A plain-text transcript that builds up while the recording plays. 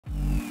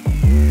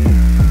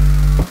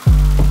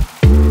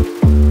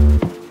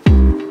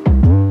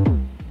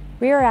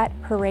at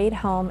Parade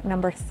Home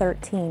number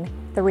 13,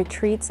 The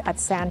Retreats at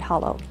Sand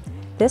Hollow.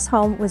 This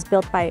home was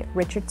built by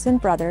Richardson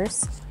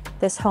Brothers.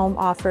 This home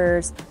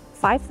offers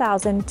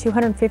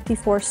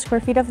 5,254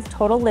 square feet of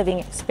total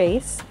living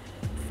space,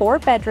 4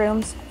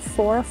 bedrooms,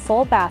 4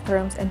 full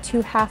bathrooms, and 2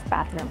 half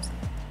bathrooms.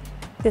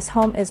 This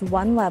home is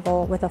 1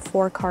 level with a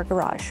 4-car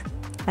garage,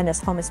 and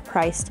this home is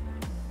priced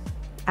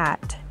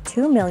at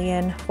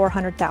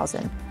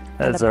 $2,400,000.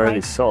 It's already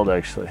sold,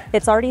 actually.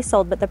 It's already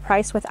sold, but the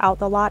price without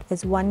the lot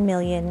is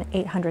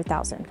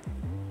 $1,800,000.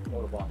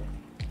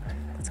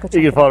 Let's go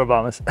check You it can out.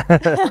 photobomb us.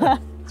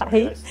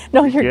 Hi.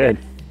 No, you're good.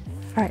 Good.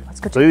 All right,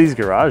 let's go check Look at these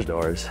garage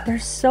doors. They're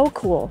so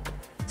cool.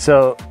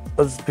 So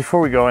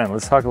before we go in,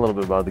 let's talk a little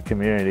bit about the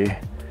community.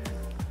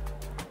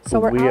 So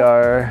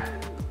we're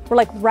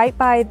like right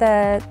by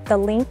the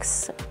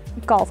Links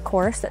golf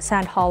course at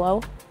Sand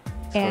Hollow.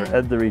 And we're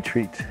at the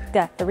retreat.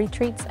 Yeah, the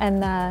retreats,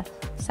 and the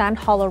Sand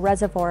Hollow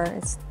Reservoir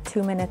is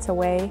 2 minutes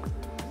away.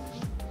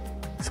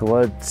 So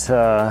what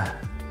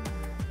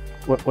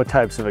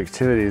types of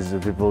activities do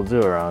people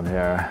do around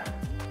here?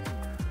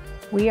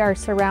 We are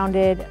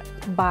surrounded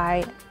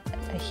by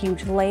a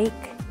huge lake,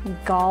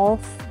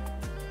 golf,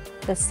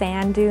 the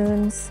sand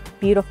dunes,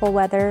 beautiful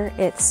weather.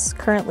 It's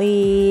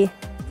currently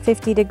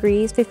 50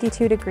 degrees,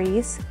 52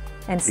 degrees,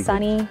 and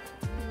sunny.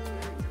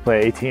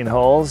 Play 18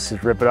 holes,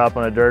 just rip it up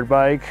on a dirt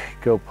bike,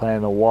 go play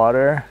in the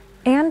water.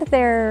 And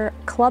their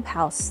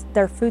clubhouse,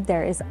 their food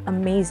there is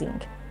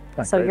amazing.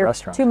 So you're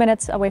restaurant. 2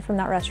 minutes away from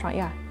that restaurant,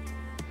 yeah.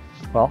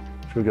 Well,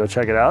 should we go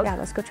check it out? Yeah,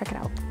 let's go check it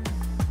out.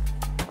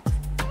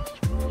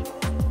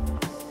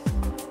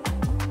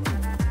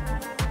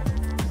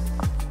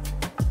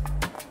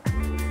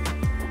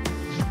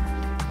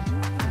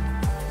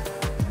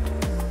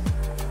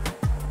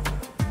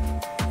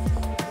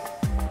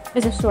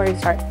 Is this where we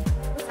start?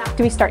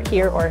 Do we start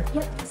here or?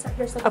 Yep, we start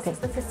here. So this is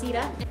the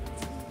casita.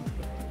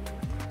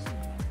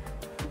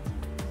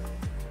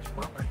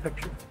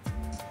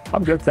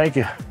 I'm good, thank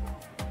you.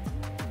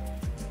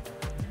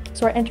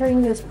 So we're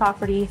entering this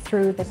property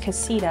through the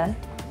casita.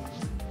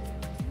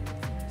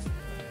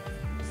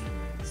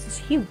 This is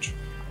huge.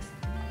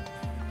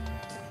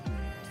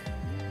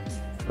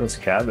 Those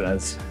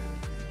cabinets.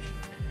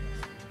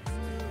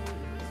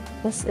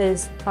 This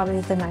is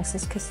probably the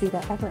nicest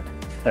casita ever.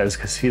 This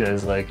casita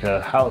is like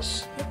a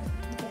house.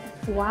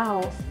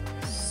 Wow,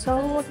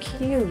 so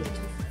cute.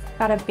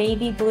 Got a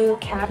baby blue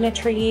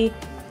cabinetry,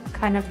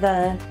 kind of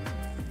the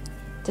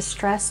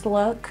distressed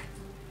look.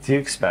 Do you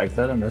expect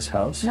that in this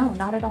house? No,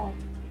 not at all.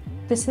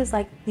 This is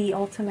like the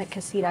ultimate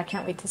casita. I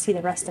can't wait to see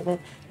the rest of it.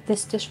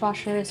 This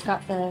dishwasher has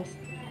got the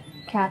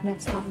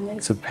cabinets on it.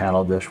 It's a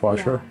panel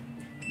dishwasher.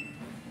 Yeah.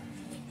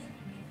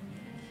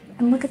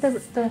 And look at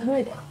the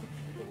hood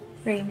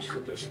range.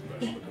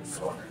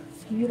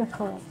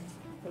 Beautiful.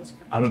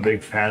 I'm a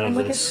big fan of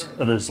this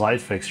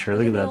light fixture.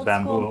 Look at that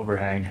bamboo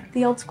overhang.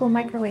 The old school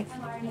microwave.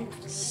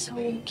 So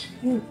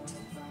cute.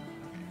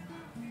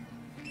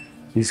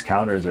 These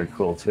counters are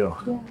cool too.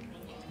 Yeah.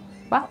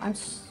 Wow, I'm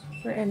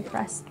super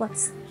impressed.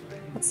 Let's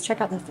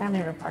check out the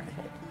family room part of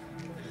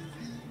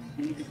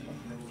it.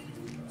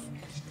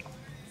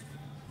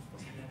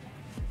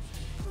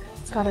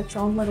 It's got its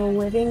own little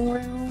living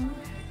room.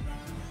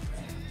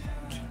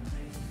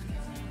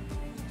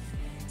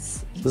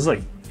 This is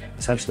like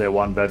essentially a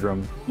one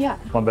bedroom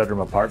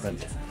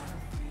apartment.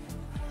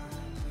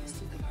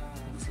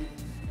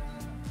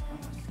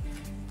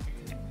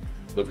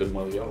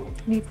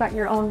 You've got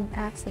your own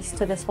access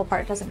to this whole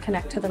part. It doesn't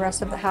connect to the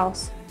rest of the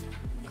house.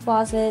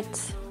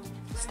 Closet,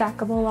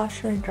 stackable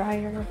washer and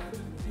dryer.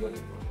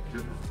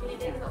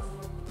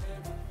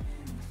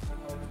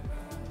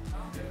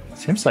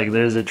 Seems like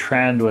there's a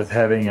trend with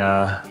having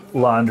a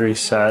laundry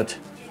set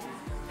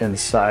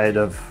inside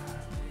of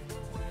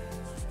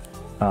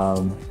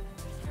an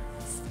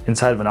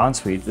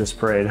ensuite this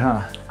Parade,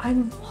 huh?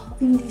 I'm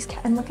holding these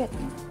and look at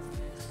them.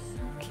 So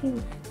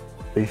cute.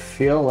 They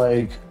feel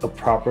like a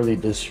properly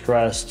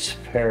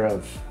distressed pair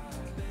of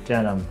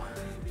denim.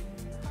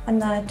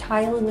 And the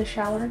tile in the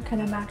shower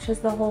kind of matches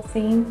the whole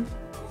theme.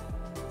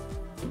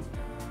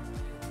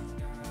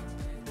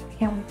 I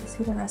can't wait to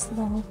see the rest of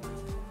the home.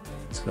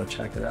 Let's go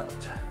check it out.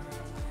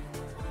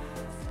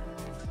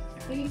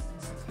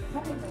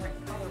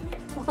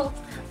 Well,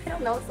 I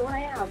don't know. It's the one I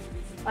have.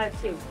 I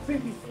have 2.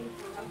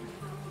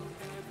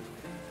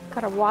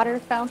 Got a water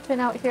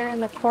fountain out here in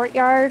the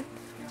courtyard.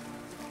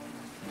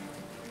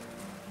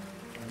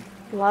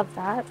 Love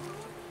that.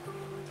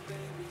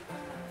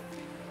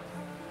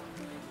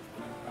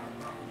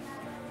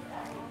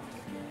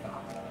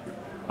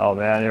 Oh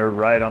man, you're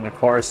right on the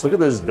course. Look at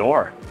this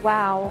door.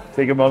 Wow.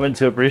 Take a moment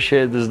to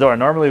appreciate this door.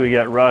 Normally we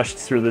get rushed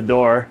through the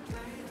door,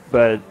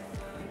 but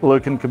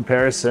look in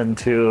comparison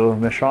to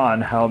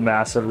Michon, how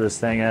massive this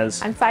thing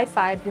is. I'm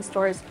 5'5". This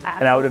door is absolutely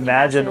And I would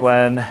imagine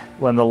massive.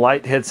 when the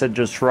light hits it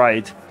just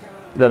right,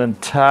 that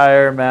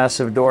entire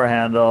massive door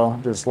handle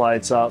just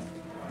lights up.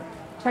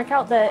 Check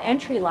out the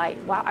entry light.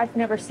 Wow, I've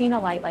never seen a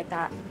light like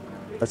that.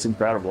 That's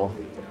incredible.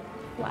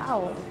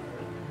 Wow.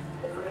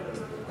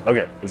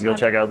 Okay, let's go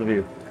check out the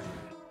view.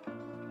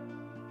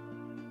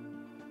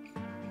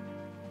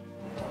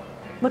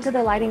 Look at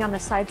the lighting on the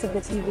sides of the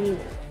TV.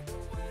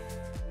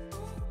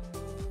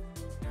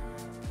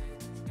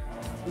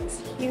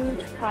 This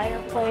huge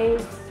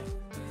fireplace.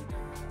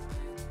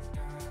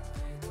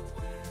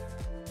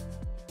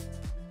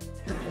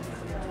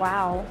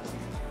 Wow.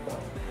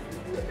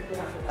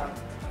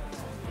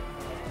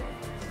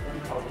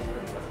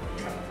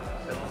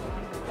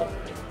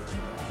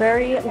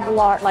 Very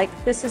large, like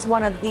this is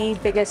one of the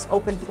biggest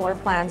open floor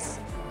plans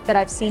that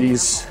I've seen.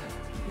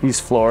 These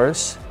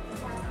floors,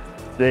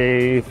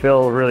 they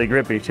feel really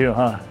grippy too,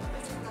 huh?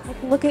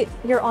 Look at,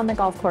 you're on the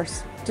golf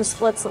course.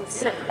 Just let's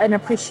sit and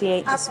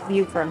appreciate this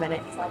view for a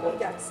minute.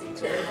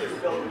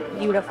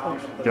 Beautiful.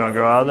 Do you want to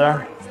go out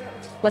there?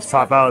 Let's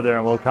Pop out there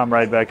and we'll come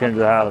right back into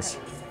the house.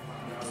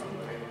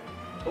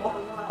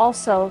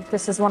 Also,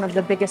 this is one of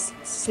the biggest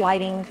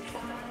sliding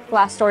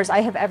glass doors I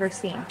have ever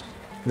seen.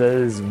 That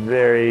is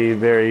very,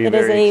 very, It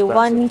is very a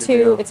expensive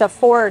to do. it's a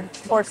four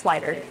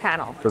slider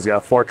panel. It's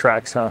got 4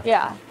 tracks, huh?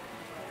 Yeah.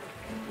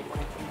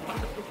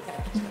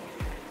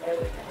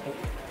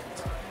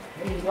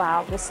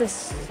 Wow, this is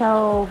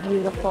so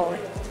beautiful.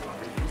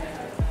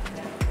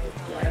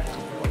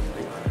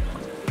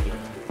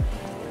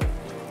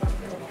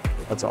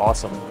 That's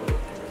awesome.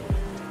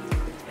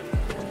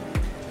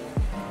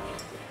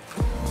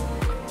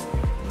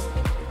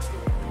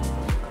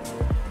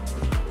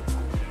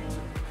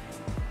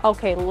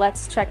 Okay,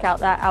 let's check out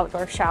that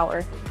outdoor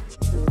shower.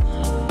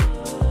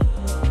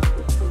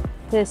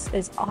 This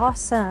is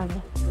awesome.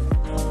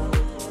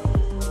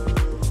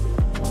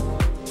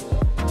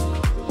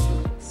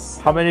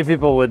 How many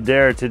people would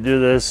dare to do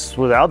this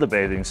without the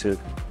bathing suit?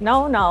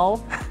 No,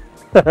 no.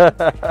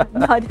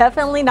 No,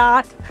 definitely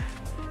not.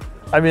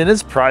 I mean,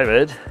 it's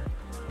private.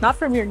 Not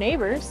from your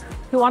neighbors.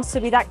 Who wants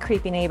to be that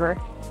creepy neighbor?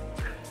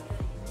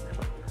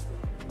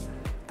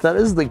 That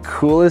is the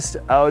coolest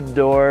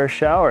outdoor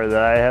shower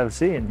that I have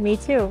seen. Me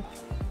too.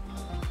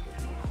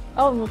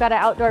 Oh, and we've got an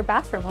outdoor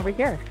bathroom over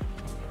here.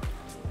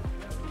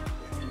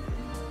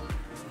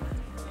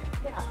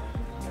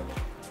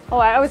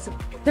 Oh,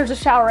 there's a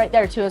shower right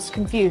there too. I was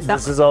confused.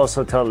 This is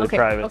also totally okay,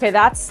 private. okay,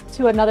 that's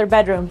to another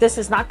bedroom. This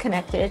is not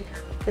connected.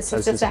 This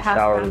is just a half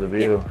shower round with a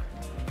view.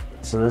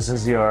 So this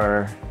is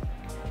your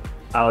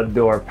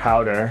outdoor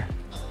powder,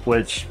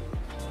 which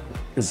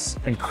is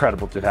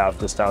incredible to have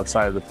just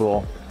outside of the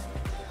pool.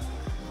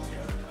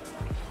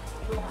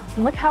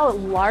 And look how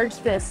large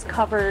this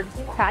covered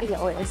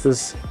patio is.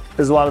 This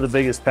is one of the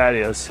biggest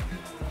patios.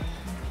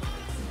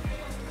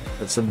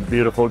 There's some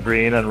beautiful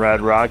green and red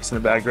rocks in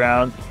the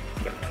background.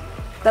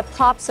 The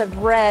pops of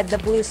red, the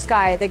blue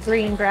sky, the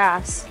green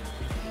grass.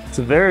 It's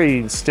a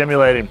very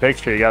stimulating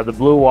picture. You got the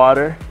blue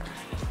water,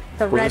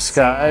 The blue red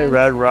sky, sand.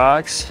 red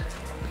rocks,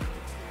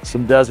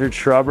 some desert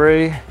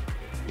shrubbery,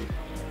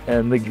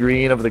 and the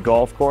green of the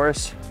golf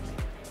course.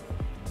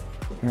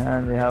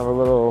 And we have a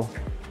little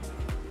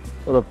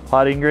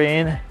putting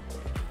green.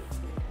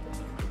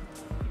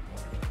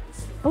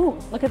 Ooh,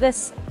 look at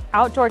this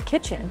outdoor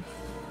kitchen.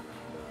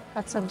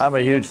 That's a I'm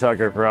a huge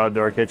sucker for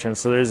outdoor kitchens.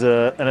 So there's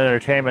an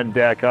entertainment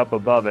deck up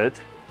above it.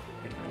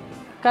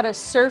 got a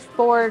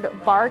surfboard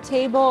bar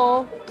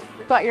table.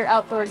 Got your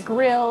outdoor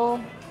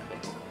grill.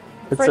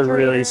 It's a really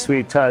refrigerator.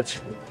 sweet touch.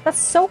 That's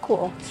so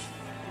cool.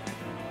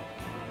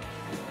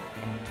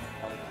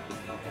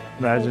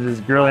 Imagine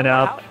just grilling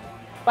up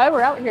While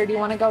we're out here, do you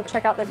want to go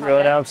check out the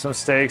grilling market? up some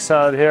steaks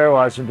out here,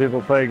 watching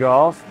people play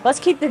golf. Let's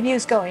keep the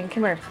views going.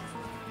 Come here.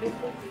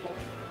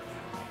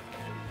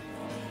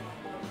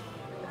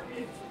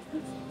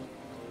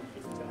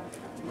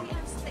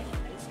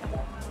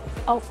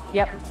 Oh,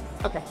 yep.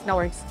 Okay, no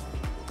worries.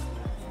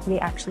 We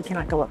actually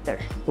cannot go up there.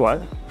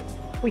 What?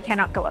 We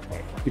cannot go up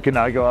there. You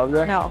cannot go up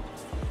there? No.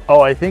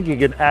 Oh, I think you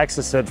can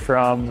access it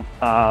from.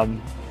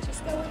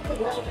 Just go with the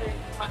Realtor if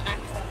you want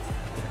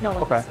access. No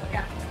worries. Okay.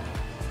 Yeah.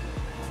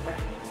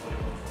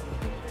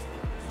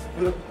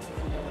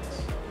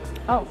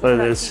 Oh, But it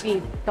that is.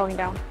 TV going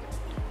down.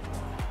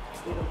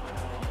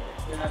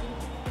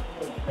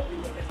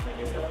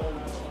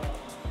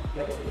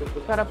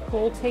 Got a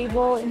pool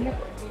table in here.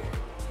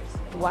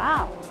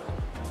 Wow.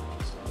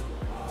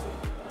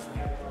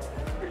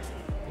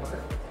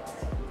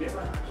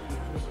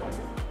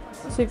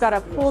 So we've got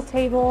a pool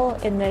table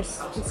in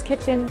this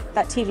kitchen.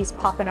 That TV's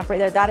popping up right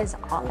there. That is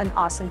an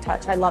awesome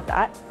touch. I love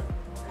that.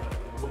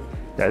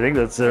 Yeah, I think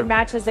that's It a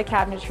matches the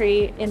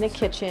cabinetry in the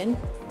kitchen.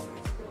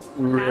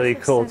 really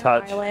Massive cool center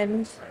touch.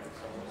 island.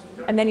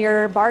 And then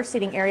your bar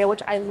seating area,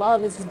 which I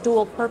love, is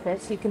dual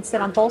purpose. You can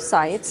sit on both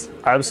sides.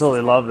 I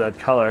absolutely love that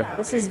color.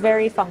 This is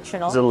very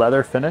functional. Is it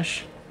leather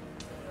finish?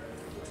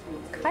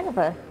 Kind of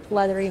a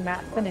leathery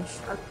matte finish.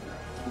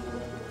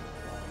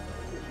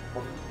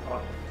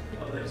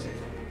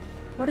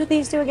 What do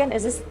these do again?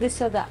 Is this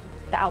so the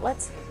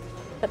outlets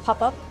that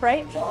pop up,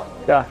 right?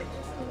 Yeah.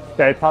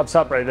 Yeah, it pops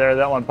up right there.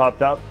 That one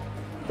popped up.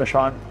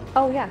 Michon.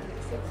 Oh yeah.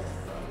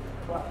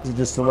 Is it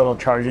just a little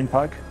charging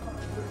puck?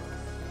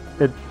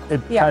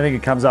 Yeah. I think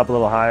it comes up a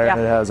little higher and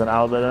Yeah. it has an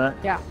outlet in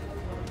it. Yeah.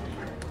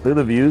 Look at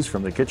the views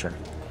from the kitchen.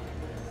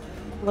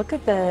 Look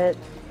at the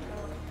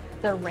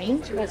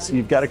range. So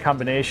you've got a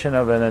combination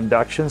of an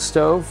induction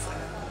stove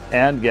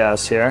and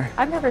gas here.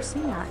 I've never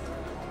seen that.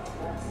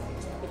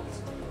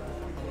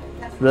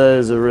 That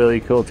is a really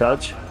cool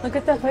touch. Look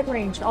at the hood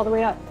range all the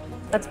way up.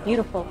 That's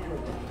beautiful.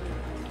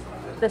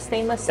 The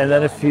stainless steel. And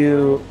then if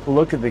you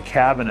look at the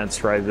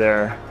cabinets right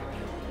there,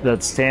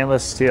 that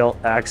stainless steel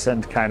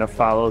accent kind of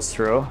follows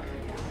through.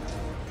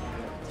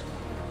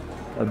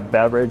 A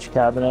beverage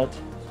cabinet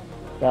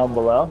down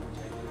below.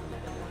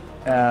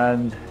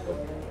 And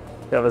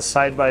you have a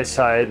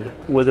side-by-side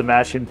with a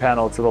matching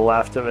panel to the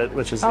left of it,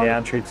 which is the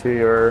entry to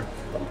your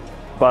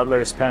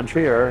butler's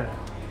pantry or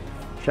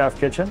chef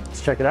kitchen.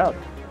 Let's check it out.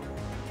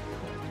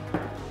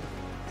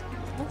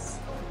 Yes.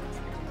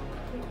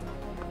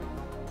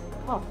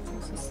 Oh,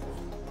 this is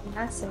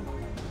massive.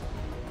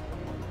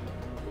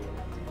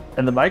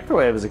 And the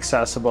microwave is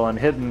accessible and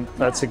hidden.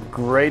 That's a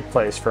great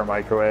place for a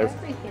microwave.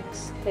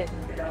 Everything's hidden.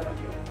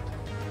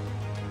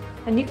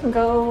 And you can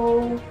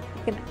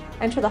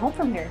enter the home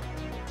from here.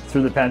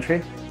 Through the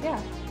pantry?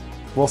 Yeah.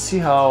 We'll see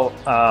how,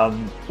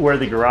 where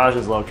the garage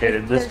is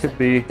located. This could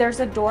be... There's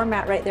a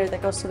doormat right there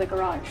that goes to the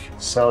garage.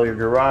 So your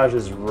garage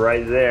is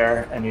right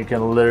there, and you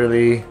can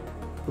literally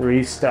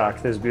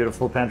restock this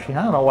beautiful pantry.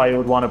 I don't know why you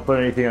would want to put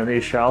anything on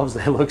these shelves.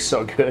 They look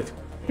so good.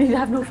 You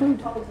have no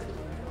food.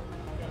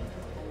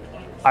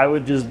 I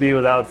would just be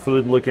without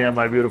food looking at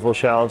my beautiful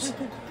shelves.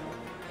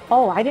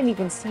 Oh, I didn't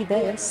even see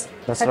this.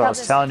 That's what I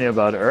was telling you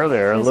about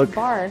earlier.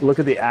 Look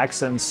at the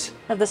accents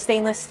of the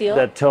stainless steel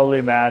that totally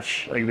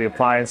match like the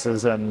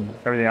appliances and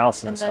everything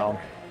else in this home.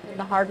 And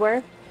the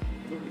hardware.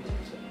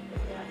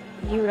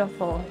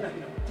 Beautiful.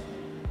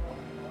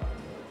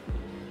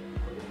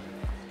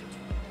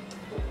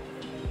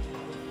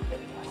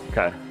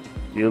 Okay,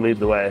 you lead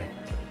the way.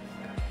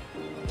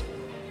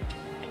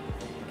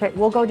 Okay,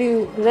 we'll go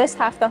do this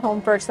half the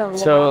home first, and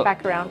we'll go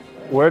back around.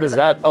 Where does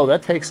that? Oh,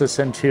 that takes us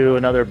into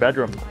another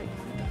bedroom.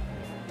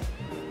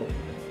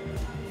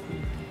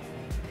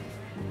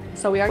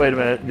 So we are. Wait a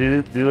minute.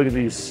 Do you look at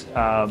these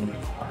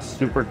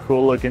super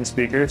cool looking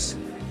speakers?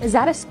 Is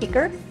that a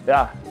speaker?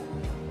 Yeah.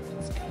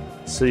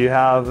 So you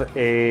have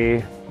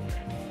a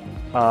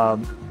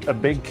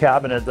big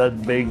cabinet,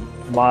 that big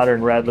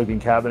modern red looking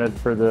cabinet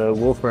for the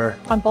woofer.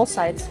 On both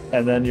sides.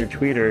 And then your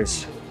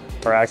tweeters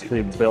are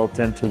actually built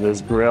into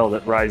this grill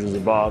that rises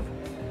above.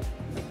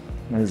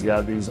 And it's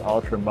got these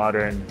ultra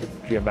modern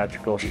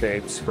geometrical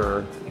shapes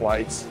for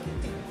lights.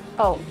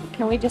 Oh,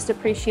 can we just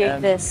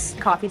appreciate this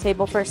coffee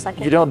table for a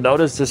second? You don't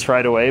notice this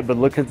right away, but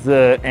look at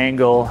the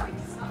angle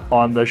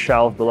on the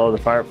shelf below the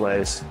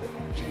fireplace.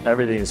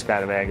 Everything is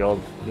kind of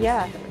angled.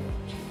 Yeah,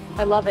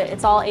 I love it.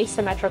 It's all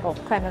asymmetrical,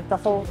 kind of the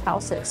whole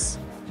house is.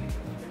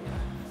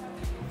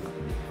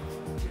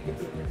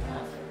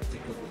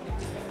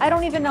 I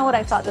don't even know what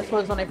I thought this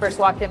was when I first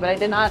walked in, but I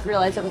did not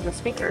realize it was a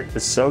speaker.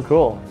 It's so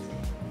cool.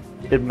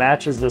 It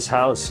matches this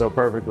house so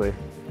perfectly.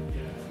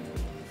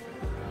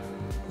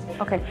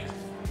 Okay,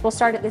 we'll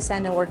start at this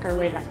end and work our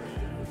way back.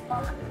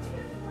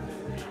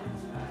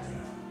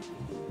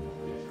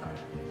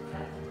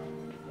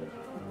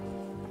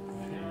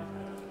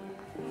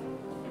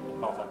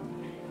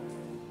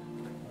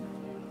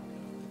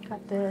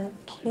 Got the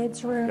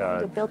kids' room,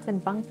 the built-in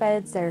bunk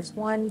beds. There's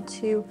 1,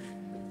 2,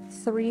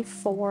 3,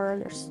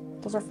 4.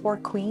 Those are 4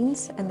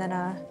 queens, and then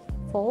a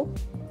full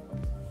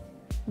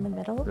in the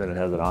middle. Then it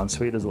has an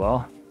ensuite as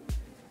well.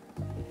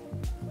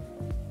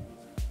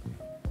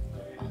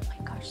 Oh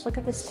my gosh, look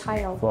at this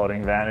tile.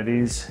 Floating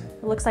vanities.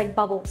 It looks like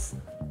bubbles.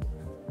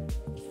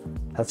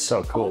 That's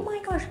so cool. Oh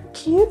my gosh,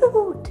 cute.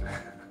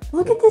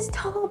 Look at this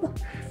tub.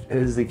 It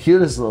is the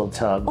cutest little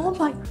tub. Oh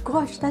my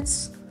gosh,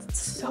 that's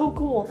so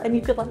cool. And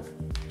you could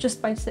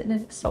just by sitting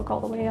in it, soak all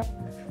the way up.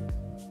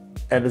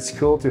 And it's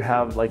cool to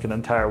have like an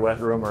entire wet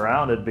room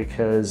around it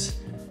because,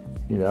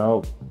 you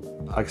know,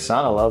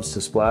 Oksana loves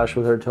to splash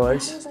with her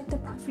toys. That is like the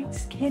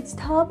perfect kids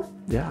tub.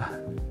 Yeah.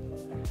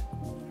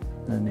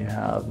 Then you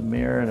have a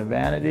mirror and a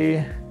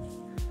vanity.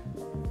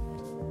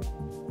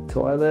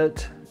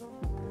 Toilet.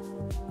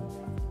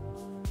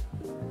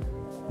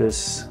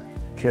 This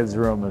kids'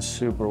 room is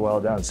super well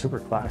done, super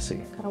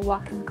classy. Got a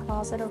walk-in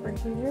closet over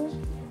here.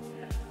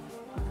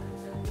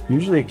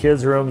 Usually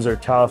kids' rooms are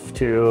tough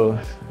to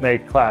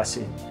make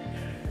classy.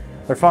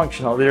 They're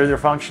functional. They're either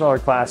functional or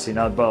classy,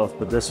 not both,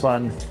 but this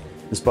one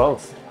is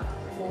both.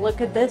 Look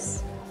at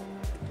this.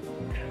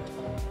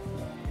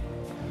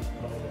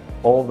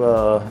 All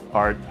the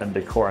art and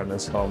decor in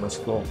this home is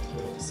cool.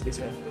 Excuse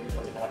me.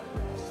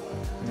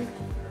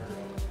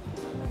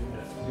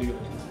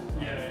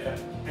 Yeah.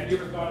 Have you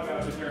ever thought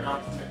about if they're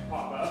not going to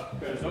pop up?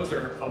 Because those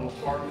are a lot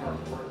more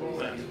portable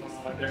than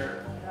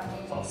they're.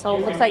 So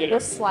it looks like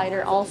this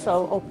slider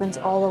also opens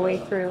all the way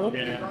through.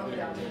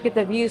 Get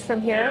the views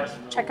from here.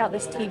 Check out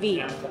this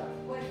TV.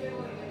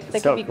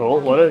 It's so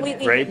cool. What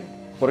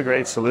a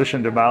great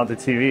solution to mount a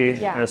TV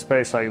in a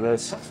space like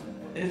this.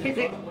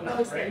 Beautiful.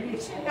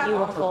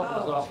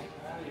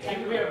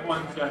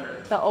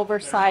 The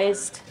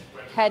oversized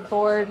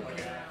headboard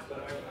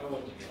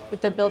with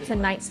the built-in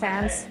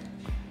nightstands.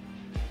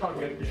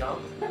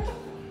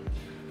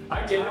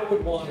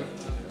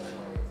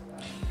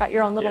 Got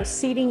your own little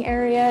seating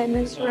area in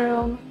this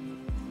room.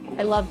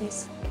 I love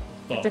these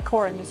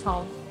decor in this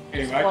home.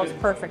 It Anyway, flows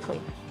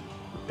perfectly.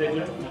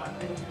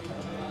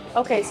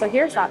 Okay, so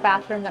here's that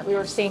bathroom that we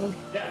were seeing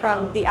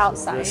from the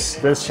outside.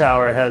 This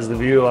shower has the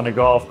view on the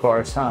golf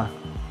course, huh?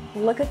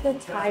 Look at the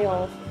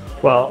tile.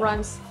 Well,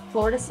 Runs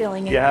floor to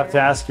ceiling. you have to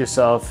ask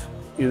yourself,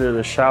 either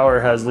the shower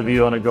has the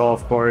view on a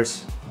golf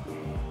course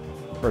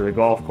or the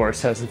golf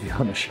course has the view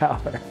on the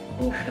shower.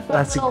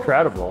 That's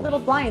incredible. Little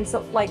blinds,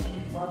 so like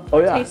Oh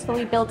yeah.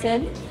 tastefully built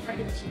in.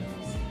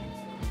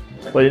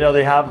 Well, you know,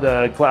 they have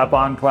the clap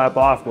on, clap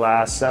off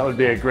glass. That would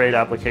be a great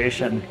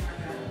application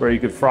where you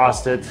could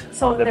frost it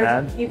So on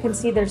demand. you can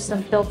see there's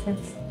some built-in,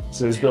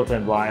 So there's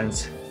built-in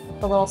blinds.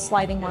 the little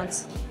sliding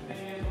ones,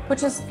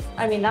 which is,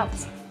 I mean,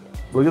 that's,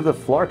 Look at the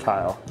floor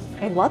tile.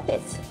 I love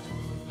it.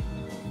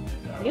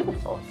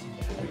 Beautiful.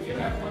 You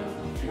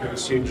ever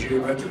seen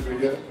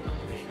geometrically yet?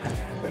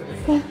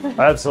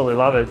 I absolutely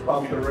love it.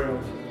 Off the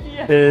rail.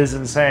 It is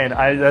insane.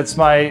 That's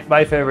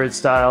my favorite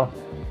style.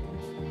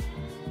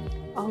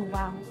 Oh,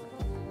 wow.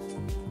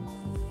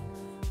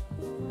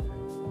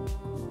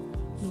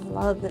 I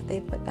love that they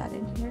put that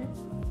in here.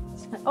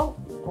 Oh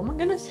my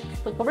goodness.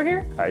 Look over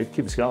here. All right,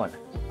 keep us going.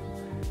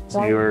 So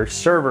Wow. your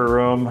server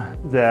room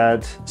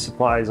that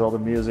supplies all the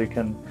music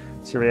and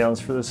surveillance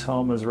for this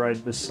home is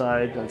right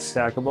beside. That's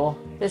stackable.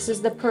 This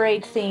is the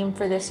parade theme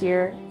for this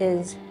year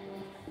is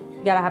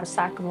you gotta have a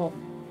stackable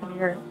in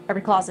your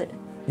every closet.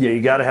 Yeah,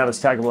 you got to have a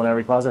stackable in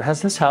every closet.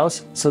 Has this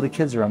house? So the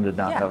kids' room did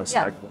not Yeah, have a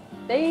yeah. stackable.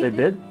 They They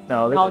did?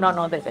 No, they No, didn't.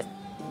 no, they did.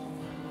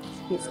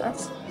 Excuse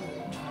us.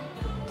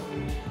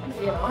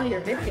 Yeah, you're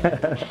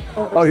video.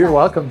 Oh, you're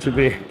welcome to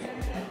be.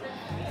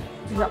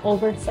 Oh,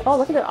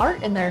 look at the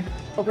art in there.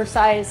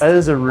 Oversized. That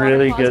is a water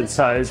really closet. good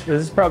size.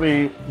 This is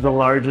probably the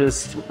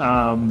largest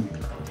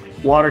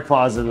water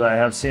closet that I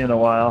have seen in a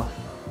while.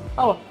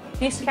 Oh,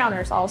 these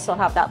counters also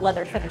have that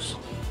leather finish.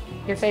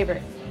 Your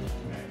favorite.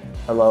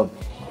 I love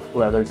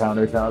leather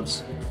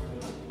countertops.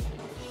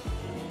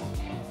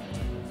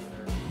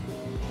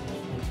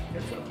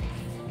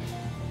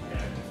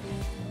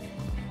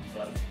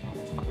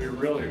 We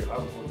really, I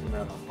was looking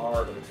at the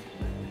hard.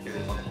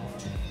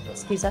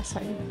 Excuse us,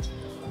 sorry.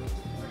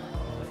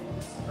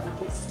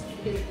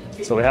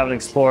 So we haven't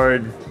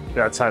explored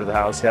that side of the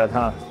house yet,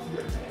 huh?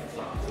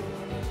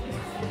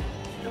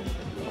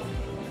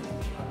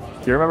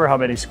 Do you remember how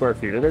many square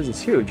feet it is?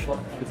 It's huge.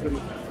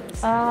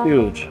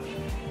 Huge.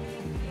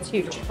 It's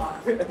huge.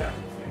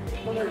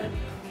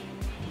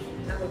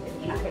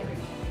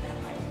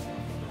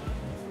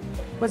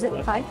 Was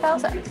it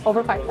 5,000?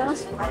 Over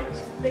 5,000?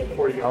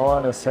 I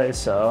want to say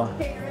so.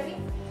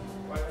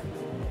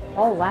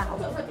 Oh,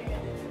 wow.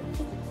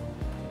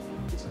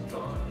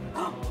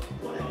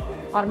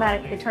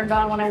 Automatically turned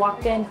on when I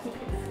walked in.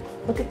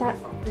 Look at that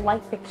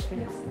light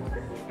fixture.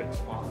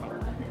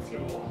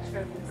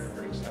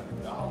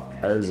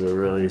 That is a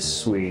really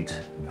sweet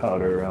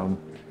powder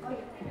room.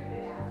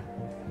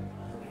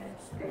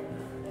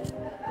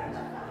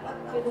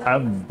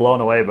 I'm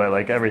blown away by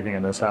like everything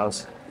in this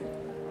house.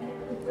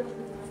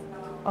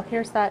 Oh,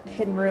 here's that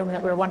hidden room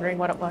that we were wondering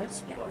what it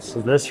was.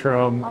 So this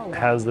room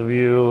has the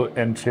view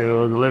into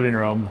the living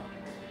room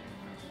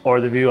or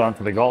the view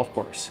onto the golf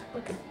course.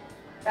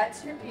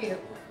 That's your view.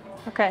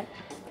 Okay.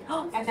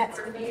 And that's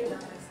the view of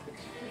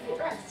the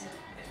dress.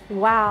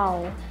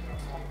 Wow.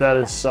 That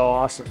is so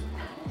awesome.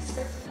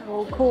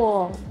 So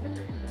cool.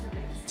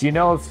 Do you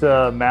know if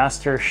the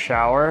master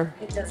shower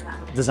It does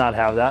not. does not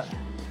have that?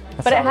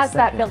 That's But what it I was has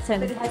that thinking. built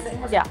in. It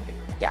has Yeah,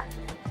 yeah.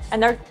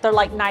 And they're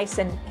like nice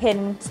and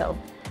hidden, so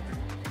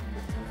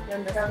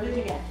Don't do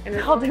it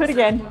again. I'll do it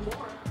again.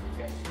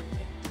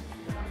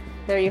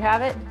 There you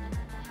have it.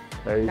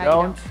 There you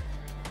Now go. you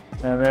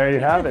And there you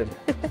have it.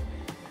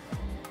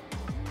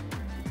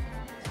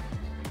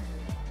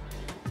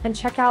 And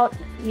check out,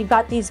 you've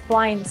got these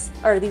blinds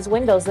or these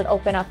windows that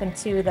open up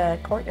into the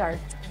courtyard.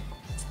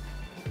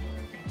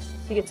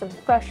 You get some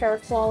fresh air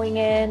flowing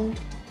in.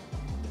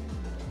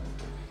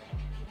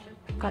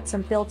 Got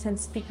some built-in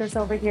speakers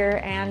over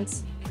here and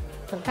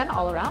some kind of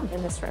all around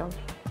in this room.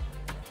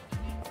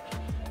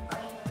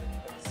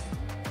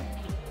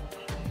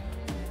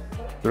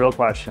 The real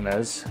question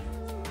is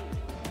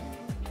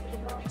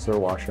there a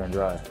washer and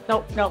dryer?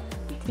 Nope, nope,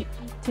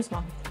 too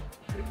small.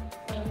 Go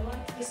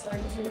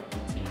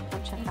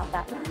check out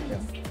that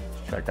room.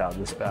 Check out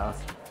this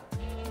bath.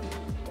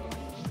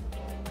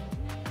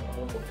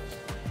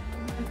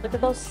 Look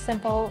at those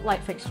simple light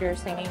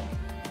fixtures thingy.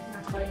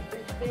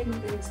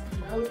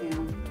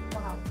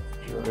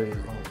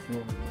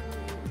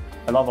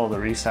 I love all the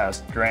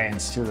recessed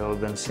drains too that we've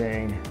been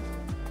seeing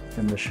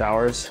in the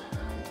showers.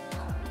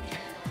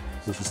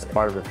 This is just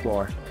part of the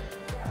floor.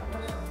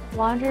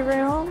 Laundry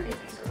room.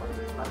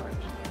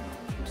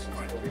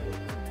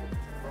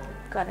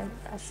 Got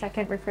a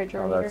second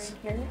refrigerator that's-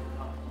 in here.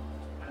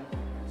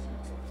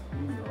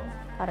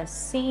 Got a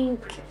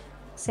sink,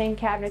 same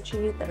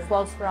cabinetry that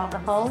flows throughout the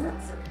home.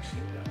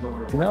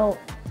 You know,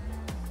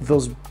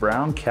 those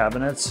brown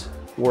cabinets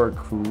work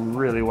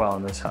really well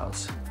in this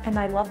house. And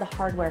I love the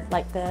hardware,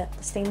 like the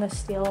stainless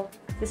steel.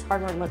 This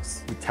hardware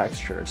looks The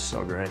texture is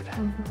so great.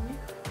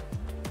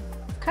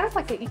 kind of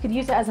like you could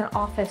use it as an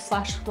office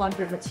slash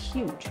lunchroom. It's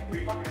huge.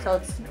 So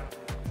it's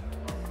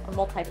a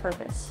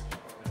multi-purpose.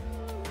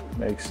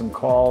 Make some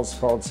calls,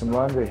 fold some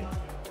laundry.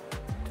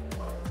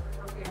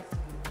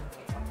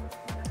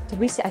 Did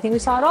we see? I think we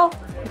saw it all.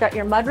 You got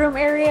your mudroom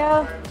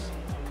area.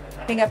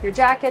 Hang up your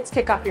jackets,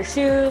 kick off your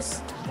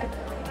shoes.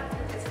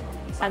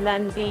 And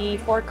then the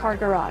 4-car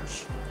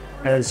garage.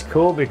 And it's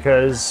cool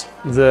because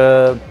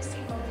the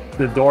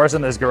doors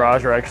in this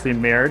garage are actually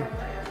mirrored.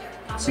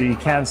 So you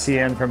can't see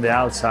in from the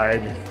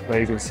outside,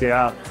 but you can see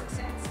out.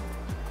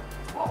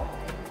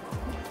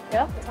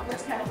 Yeah.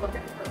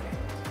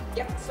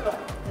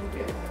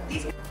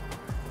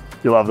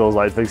 You love those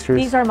light fixtures?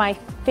 These are my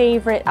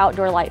favorite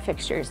outdoor light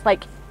fixtures.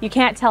 Like, you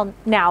can't tell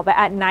now, but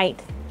at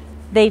night,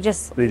 they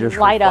just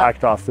light up.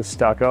 Reflect off the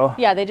stucco.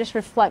 Yeah, they just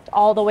reflect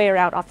all the way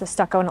around off the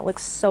stucco, and it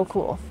looks so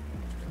cool.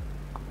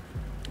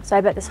 So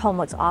I bet this home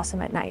looks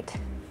awesome at night.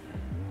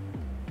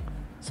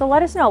 So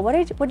let us know, what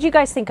did you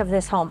guys think of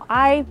this home?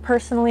 I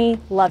personally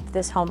loved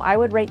this home. I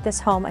would rate this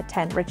home a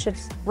 10.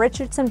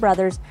 Richardson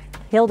Brothers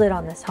killed it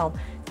on this home.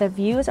 The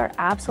views are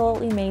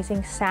absolutely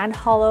amazing. Sand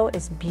Hollow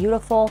is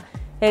beautiful.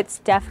 It's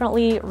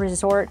definitely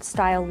resort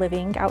style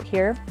living out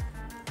here.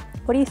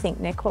 What do you think,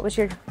 Nick? What was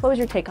your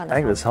take on this? I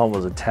think this home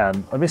was a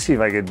 10. Let me see if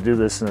I could do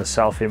this in a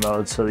selfie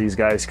mode so these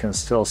guys can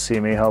still see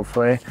me,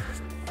 hopefully.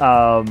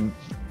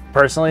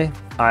 Personally,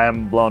 I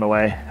am blown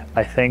away.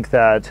 I think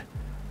that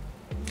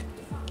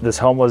this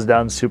home was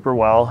done super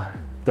well.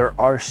 There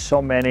are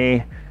so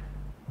many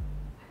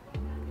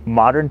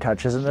modern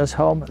touches in this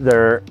home.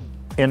 They're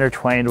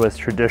intertwined with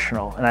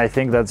traditional. And I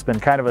think that's been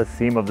kind of a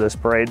theme of this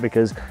parade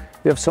because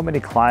we have so many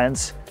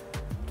clients.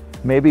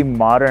 Maybe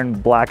modern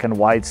black and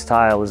white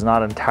style is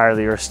not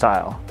entirely your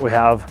style. We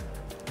have,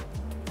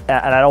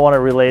 and I don't want to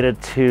relate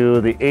it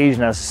to the age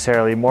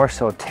necessarily, more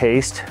so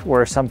taste,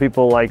 where some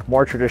people like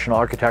more traditional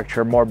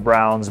architecture, more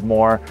browns,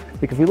 more,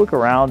 like if you look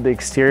around, the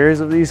exteriors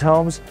of these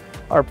homes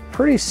are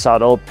pretty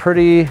subtle,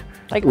 pretty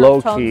like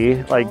low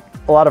key, like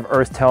a lot of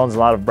earth tones, a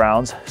lot of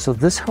browns. So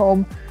this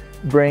home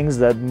brings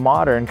that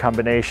modern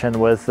combination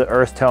with the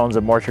earth tones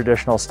and more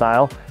traditional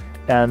style.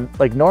 And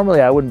like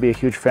normally I wouldn't be a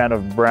huge fan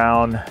of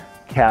brown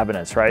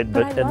cabinets, right?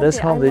 But in this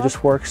home, they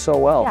just work so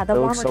well. Yeah, the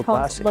warmer so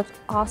tones looked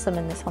awesome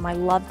in this home. I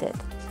loved it.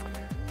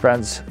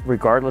 Friends,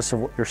 regardless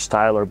of what your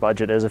style or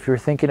budget is, if you're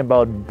thinking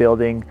about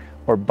building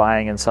or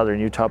buying in Southern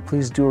Utah,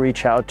 please do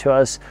reach out to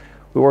us.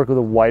 We work with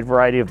a wide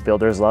variety of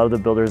builders, a lot of the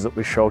builders that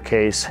we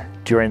showcase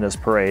during this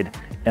parade.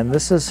 And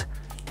this is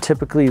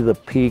typically the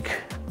peak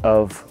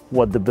of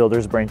what the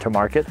builders bring to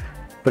market,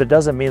 but it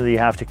doesn't mean that you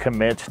have to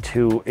commit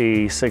to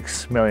a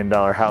 $6 million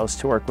house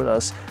to work with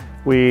us.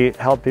 We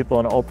help people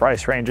in all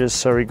price ranges,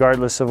 so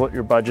regardless of what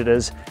your budget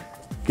is,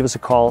 give us a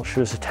call,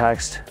 shoot us a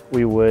text.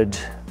 We would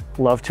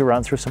love to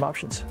run through some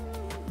options.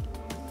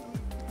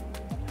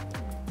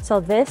 So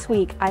this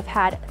week I've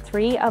had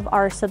 3 of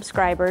our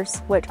subscribers,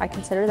 which I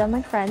consider them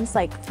my friends.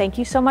 Like, thank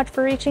you so much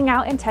for reaching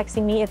out and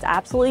texting me. It's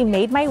absolutely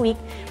made my week.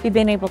 We've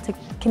been able to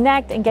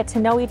connect and get to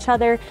know each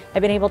other.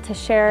 I've been able to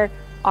share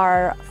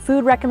our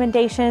food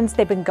recommendations.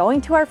 They've been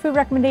going to our food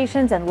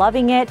recommendations and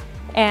loving it.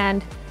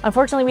 And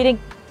unfortunately,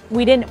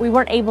 we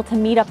weren't able to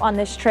meet up on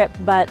this trip,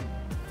 but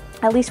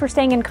at least we're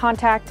staying in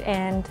contact,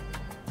 and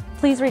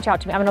please reach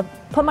out to me. I'm gonna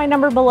put my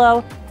number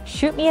below.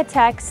 Shoot me a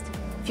text.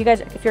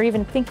 If you're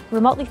even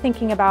remotely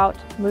thinking about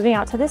moving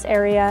out to this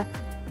area,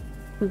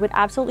 we would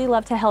absolutely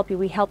love to help you.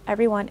 We help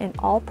everyone in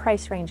all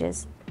price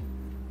ranges.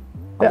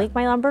 I'll link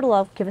my number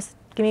below. Give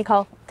me a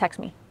call, text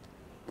me.